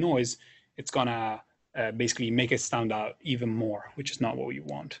looks like noise, it's gonna basically make it stand out even more, which is not what you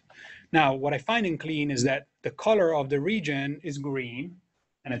want. Now, what I find in clean is that the color of the region is green,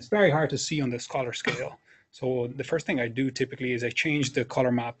 and it's very hard to see on this color scale. So the first thing I do typically is I change the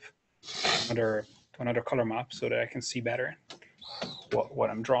color map to another color map so that I can see better what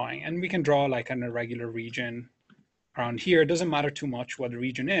I'm drawing. And we can draw like an irregular region around here. It doesn't matter too much what the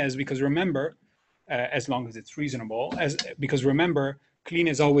region is, because remember, as long as it's reasonable, because remember, clean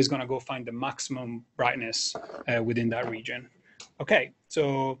is always going to go find the maximum brightness within that region. Okay,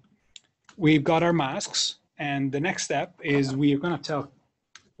 so we've got our masks, and the next step is we're going to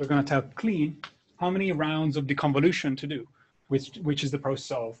tell clean how many rounds of deconvolution to do, which is the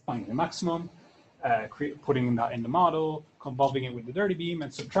process of finding the maximum, putting that in the model, convolving it with the dirty beam,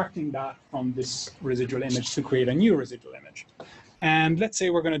 and subtracting that from this residual image to create a new residual image. And let's say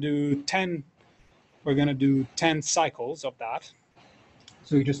we're going to do 10. We're going to do 10 cycles of that.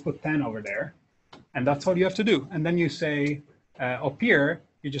 So you just put 10 over there, and that's all you have to do. And then you say up here,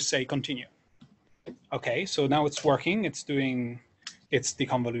 you just say continue. Okay, so now it's working. It's doing its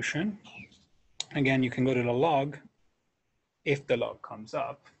deconvolution. Again, you can go to the log if the log comes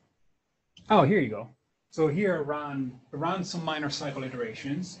up. Oh, here you go. So here it ran some minor cycle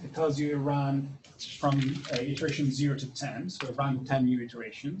iterations. It tells you it ran from iteration 0 to 10. So it ran 10 new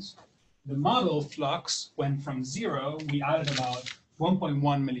iterations. The model flux went from 0. We added about 1.1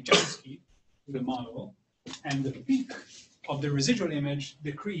 millijansky to the model, and the peak of the residual image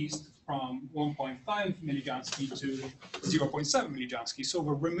decreased from 1.5 millijansky to 0.7 millijansky. So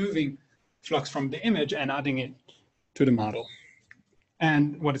we're removing flux from the image and adding it to the model.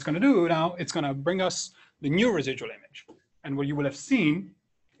 And what it's going to do now, it's going to bring us the new residual image. And what you will have seen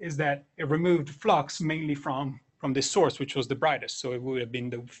is that it removed flux mainly from this source, which was the brightest. So it would have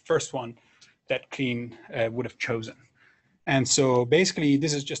been the first one that clean would have chosen. And so basically,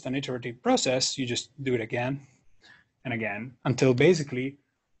 this is just an iterative process. You just do it again and again until basically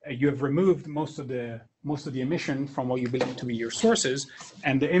you have removed most of the emission from what you believe to be your sources,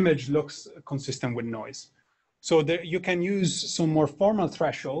 and the image looks consistent with noise. So you can use some more formal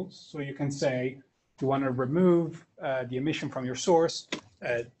thresholds. So you can say you want to remove the emission from your source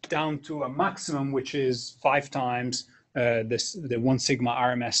down to a maximum, which is 5 times the 1 sigma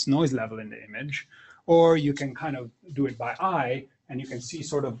RMS noise level in the image. Or you can kind of do it by eye, and you can see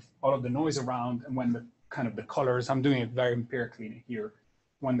sort of all of the noise around, and when the colors, I'm doing it very empirically here,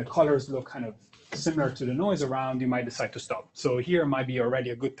 when the colors look kind of similar to the noise around, you might decide to stop. So here might be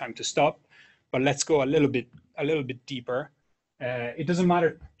already a good time to stop, but let's go a little bit deeper. It doesn't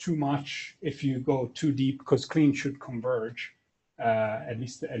matter too much if you go too deep, because clean should converge, at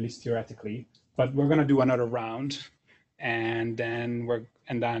least theoretically. But we're going to do another round, and then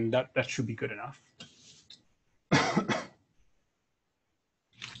that should be good enough.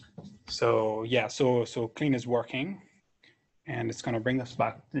 So yeah, so clean is working, and it's going to bring us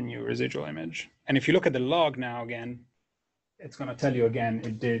back the new residual image. And if you look at the log now again, it's going to tell you again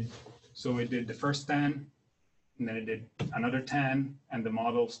it did the first 10, and then it did another 10, and the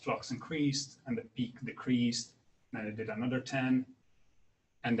model's flux increased, and the peak decreased, and then it did another 10.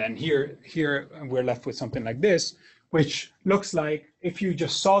 And then here we're left with something like this, which looks like if you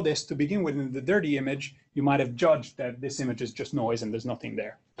just saw this to begin with in the dirty image, you might have judged that this image is just noise and there's nothing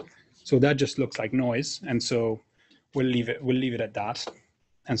there. So that just looks like noise, and so we'll leave it at that.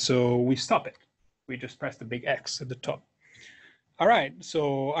 And so we stop it. We just press the big X at the top. All right,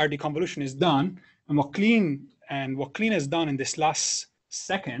 so our deconvolution is done. And what clean And what clean has done in this last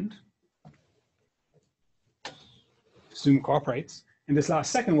second, Zoom cooperates. In this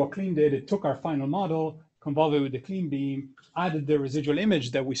last second, what clean did, it took our final model, convolved it with the clean beam, added the residual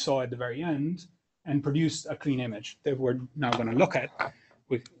image that we saw at the very end, and produced a clean image that we're now going to look at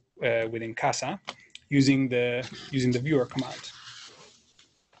within CASA using the viewer command.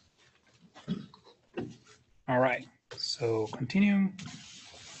 All right, so continue.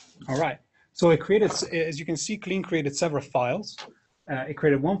 All right, so it created, as you can see, clean created several files. It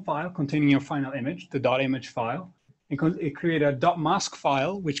created one file containing your final image, the .image file. It created a .mask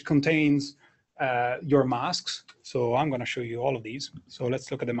file, which contains your masks. So I'm going to show you all of these. So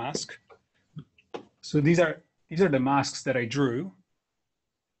let's look at the mask. So these are the masks that I drew.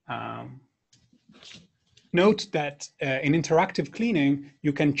 Note that in interactive cleaning,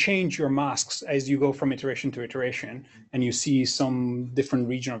 you can change your masks as you go from iteration to iteration, and you see some different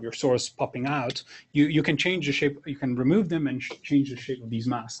region of your source popping out. You can change the shape, you can remove them and change the shape of these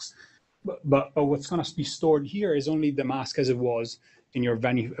masks. But what's going to be stored here is only the mask as it was in your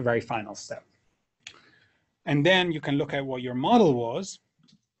very final step. And then you can look at what your model was,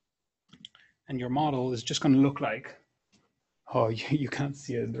 and your model is just going to look like, oh, you can't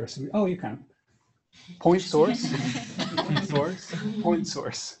see it. Oh, you can. Point source, point source, point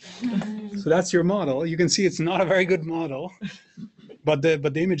source. So that's your model. You can see it's not a very good model, but the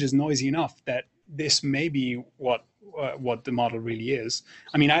image is noisy enough that this may be what the model really is.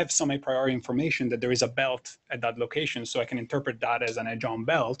 I mean, I have some a priori information that there is a belt at that location, so I can interpret that as an edge-on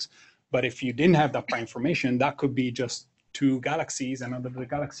belt. But if you didn't have that prior information, that could be just two galaxies and another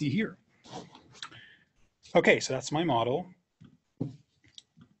galaxy here. Okay, so that's my model.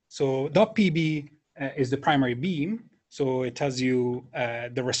 So .pb is the primary beam. So it tells you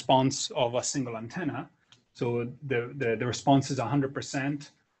the response of a single antenna. So the response is 100%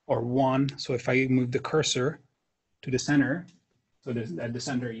 or 1. So if I move the cursor to the center, so at the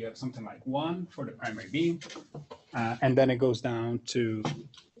center you have something like 1 for the primary beam. And then it goes down to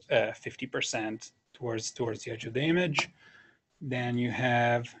 50% towards the edge of the image. Then you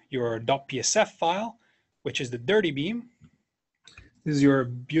have your .psf file, which is the dirty beam. This is your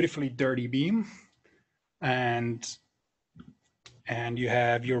beautifully dirty beam. And you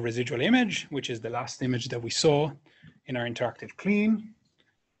have your residual image, which is the last image that we saw in our interactive clean,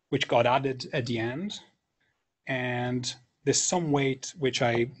 which got added at the end. And there's some weight, which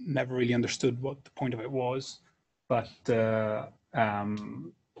I never really understood what the point of it was, but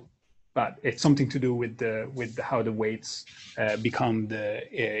it's something to do with how the weights become the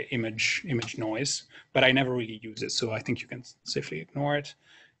image noise. But I never really use it, so I think you can safely ignore it.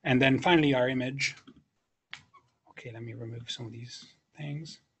 And then finally, our image. Okay, let me remove some of these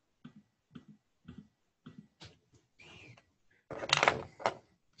things.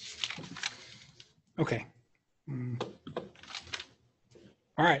 Okay.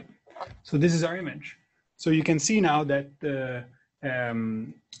 All right. So this is our image. So you can see now that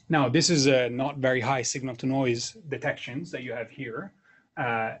now this is a not very high signal to noise detections that you have here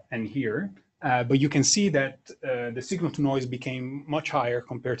and here, but you can see that the signal to noise became much higher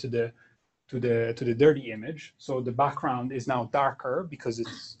compared to the dirty image. So the background is now darker because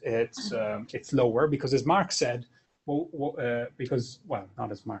it's lower, because as Mark said,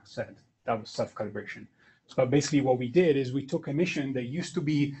 not as Mark said, that was self-calibration. So basically what we did is we took emission that used to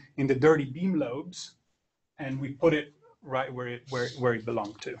be in the dirty beam lobes and we put it right where it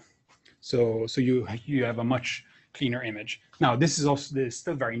belonged to. So you have a much cleaner image. Now this is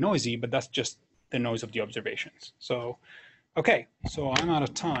still very noisy, but that's just the noise of the observations. So okay, so I'm out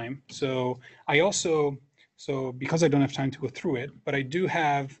of time. So because I don't have time to go through it, but I do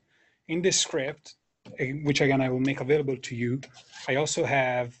have in this script, which again I will make available to you, I also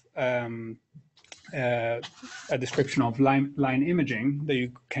have a description of line imaging that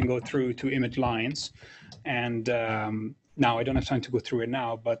you can go through to image lines. And now I don't have time to go through it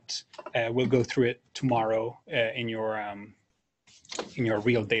now, but we'll go through it tomorrow in your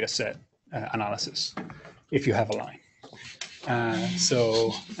real data set analysis, if you have a line.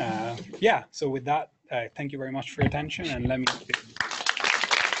 So with that, thank you very much for your attention, and let me.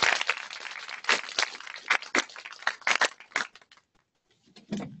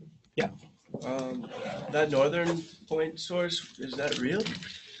 Yeah. That northern point source, is that real?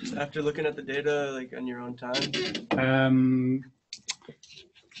 After looking at the data, like on your own time?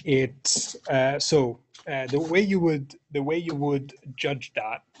 The way you would judge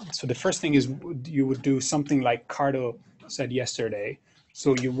that. So the first thing is you would do something like Cardo said yesterday.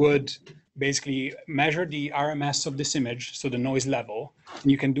 So you would basically measure the RMS of this image, so the noise level,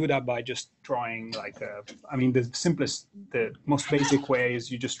 and you can do that by just drawing the most basic way is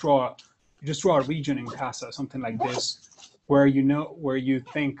you just draw you just draw a region in CASA, something like this, where you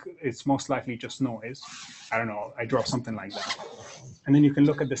think it's most likely just noise. I don't know, I draw something like that. And then you can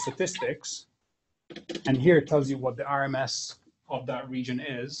look at the statistics, and here it tells you what the RMS of that region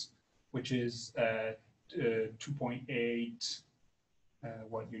is, which is 2.8,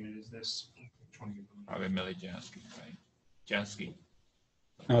 what unit is this? Probably millijansky, right? Jansky.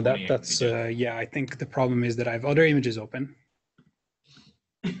 No, that's, yeah, I think the problem is that I have other images open.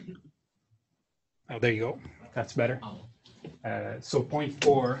 Oh, there you go. That's better. So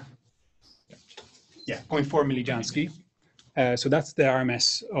 0.4, yeah, 0.4 millijansky. So that's the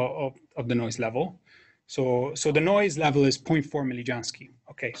RMS of the noise level. So the noise level is 0.4 millijansky.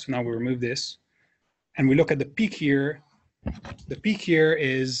 Okay, so now we remove this, and we look at the peak here. The peak here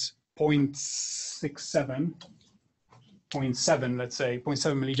is 0.67, 0.7, let's say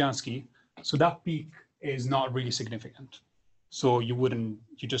 0.7 millijansky. So that peak is not really significant. So you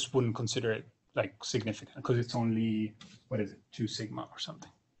just wouldn't consider it like significant because it's only, what is it, 2 sigma or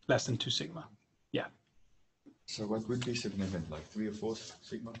something, less than 2 sigma. Yeah. So what would be significant, like 3 or 4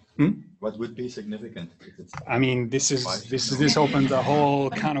 sigma? Hmm? What would be significant if it's? I mean, this opens a whole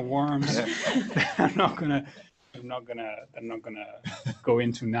can of worms. Yeah. I'm not gonna go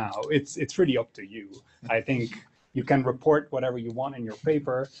into now. It's really up to you. I think you can report whatever you want in your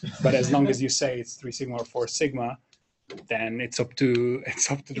paper, but as long as you say it's 3 sigma or 4 sigma, then it's up to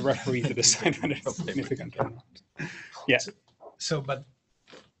the referee to decide whether it's significant or not. Yeah. So, but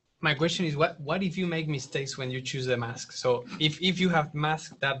my question is, what if you make mistakes when you choose the mask? So if you have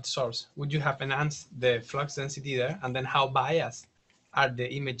masked that source, would you have enhanced the flux density there? And then how biased are the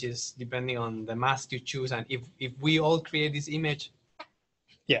images depending on the mask you choose? And if we all create this image,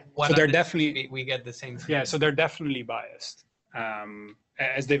 yeah, so they're definitely, we get the same thing. Yeah, so they're definitely biased.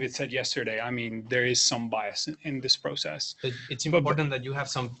 As David said yesterday, I mean, there is some bias in this process. It's important that you have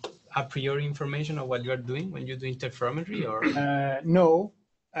some a priori information of what you're doing when you do interferometry, or? No,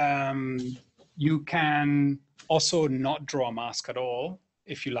 you can also not draw a mask at all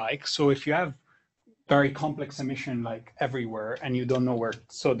if you like. So if you have very complex emission like everywhere and you don't know where,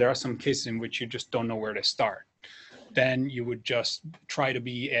 so there are some cases in which you just don't know where to start, then you would just try to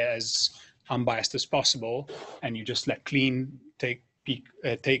be as unbiased as possible, and you just let clean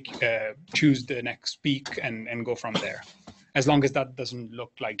choose the next peak and go from there, as long as that doesn't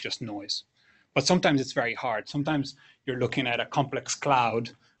look like just noise. But sometimes it's very hard. Sometimes you're looking at a complex cloud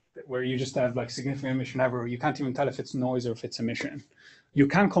where you just have like significant emission everywhere. You can't even tell if it's noise or if it's emission. You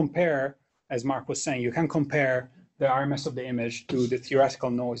can compare, as Mark was saying, you can compare the RMS of the image to the theoretical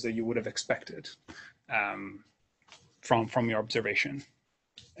noise that you would have expected from your observation.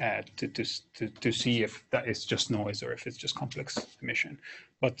 To see if that is just noise or if it's just complex emission.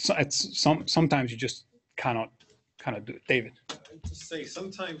 But sometimes you just cannot do it. David? Just say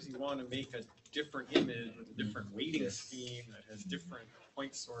sometimes you want to make a different image with a different weighting scheme that has different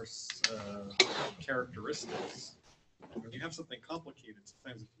point source characteristics. When you have something complicated,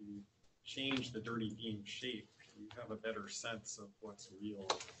 sometimes if you change the dirty beam shape, you have a better sense of what's real.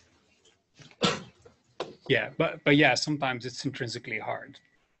 Yeah, but yeah, sometimes it's intrinsically hard.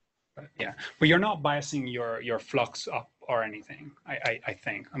 But yeah, but you're not biasing your flux up or anything. I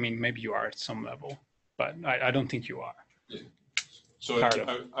think. I mean, maybe you are at some level, but I don't think you are. Yeah. So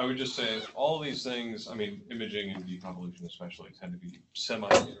I would just say all these things, I mean, imaging and deconvolution especially tend to be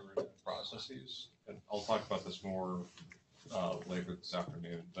semi-iterative processes. And I'll talk about this more later this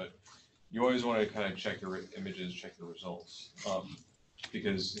afternoon, but you always want to kind of check your images, check your results.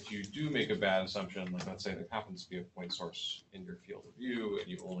 Because if you do make a bad assumption, like let's say there happens to be a point source in your field of view and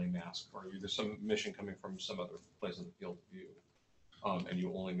you only mask, or there's some emission coming from some other place in the field of view, and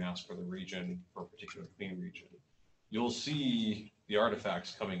you only mask for the region, for a particular clean region, you'll see the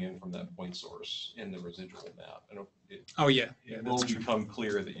artifacts coming in from that point source in the residual map. And it will become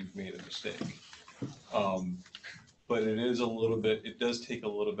clear that you've made a mistake. But it does take a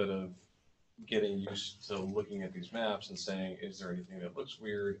little bit of getting used to looking at these maps and saying, is there anything that looks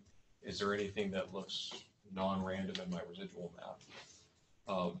weird? Is there anything that looks non-random in my residual map?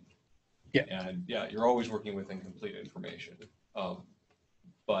 And yeah, you're always working with incomplete information.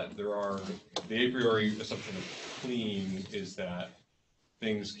 But there are, the a priori assumption of clean is that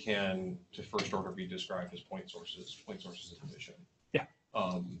things can, to first order, be described as point sources of emission. Yeah.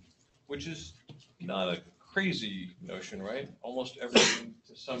 Which is not a crazy notion, right? Almost everything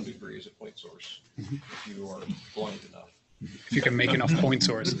to some degree is a point source if you are blind enough. If you can make enough point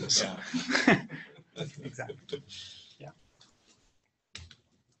sources. Yeah. Exactly. Yeah.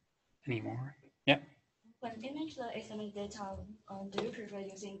 Any more? Yeah. When image the SMA data, do you prefer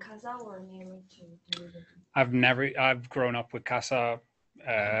using CASA or mirror to derivative? I've grown up with CASA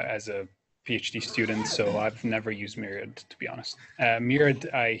as a PhD student, so I've never used Myriad, to be honest. Myriad,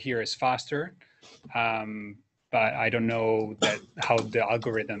 I hear, is faster, but I don't know how the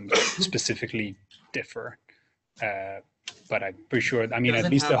algorithms specifically differ. But I'm pretty sure. I mean,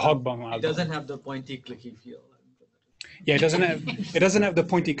 at least the Hog-Bomb algorithm. It doesn't have the pointy clicky feel. Yeah, it doesn't have the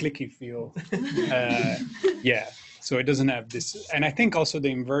pointy clicky feel. Yeah, so it doesn't have this, and I think also the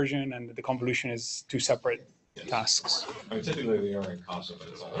inversion and the convolution is two separate tasks. I mean, typically they are in CASA, but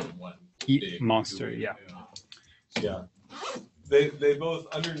it's all in one big Monster, GUI. yeah. Yeah. They both,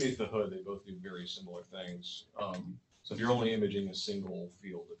 underneath the hood, they both do very similar things. So if you're only imaging a single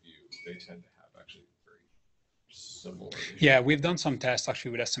field of view, they tend to have actually very similar issues. Yeah, we've done some tests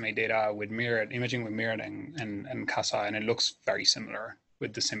actually with SMA data with Myriad, imaging with Myriad and CASA, and it looks very similar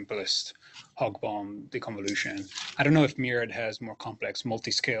with the simplest Hog-Bomb deconvolution. I don't know if Myriad has more complex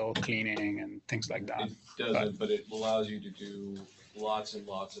multi-scale cleaning and things like that. It doesn't, but it allows you to do lots and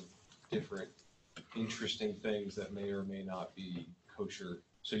lots of different interesting things that may or may not be kosher.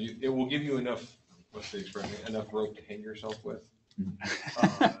 So it will give you enough, what's the expression, enough rope to hang yourself with.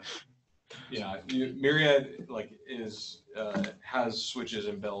 Yeah, Myriad has switches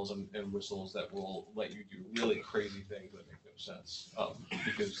and bells and whistles that will let you do really crazy things that make no sense.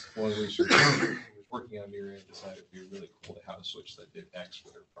 Because one researcher who was working on Myriad decided it would be really cool to have a switch that did X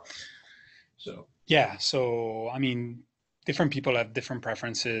with their product. So yeah, so I mean, different people have different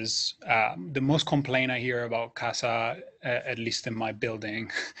preferences. The most complaint I hear about CASA, at least in my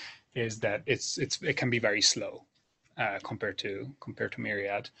building, is that it can be very slow compared to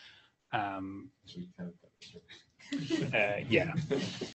Myriad. we kind of Yeah.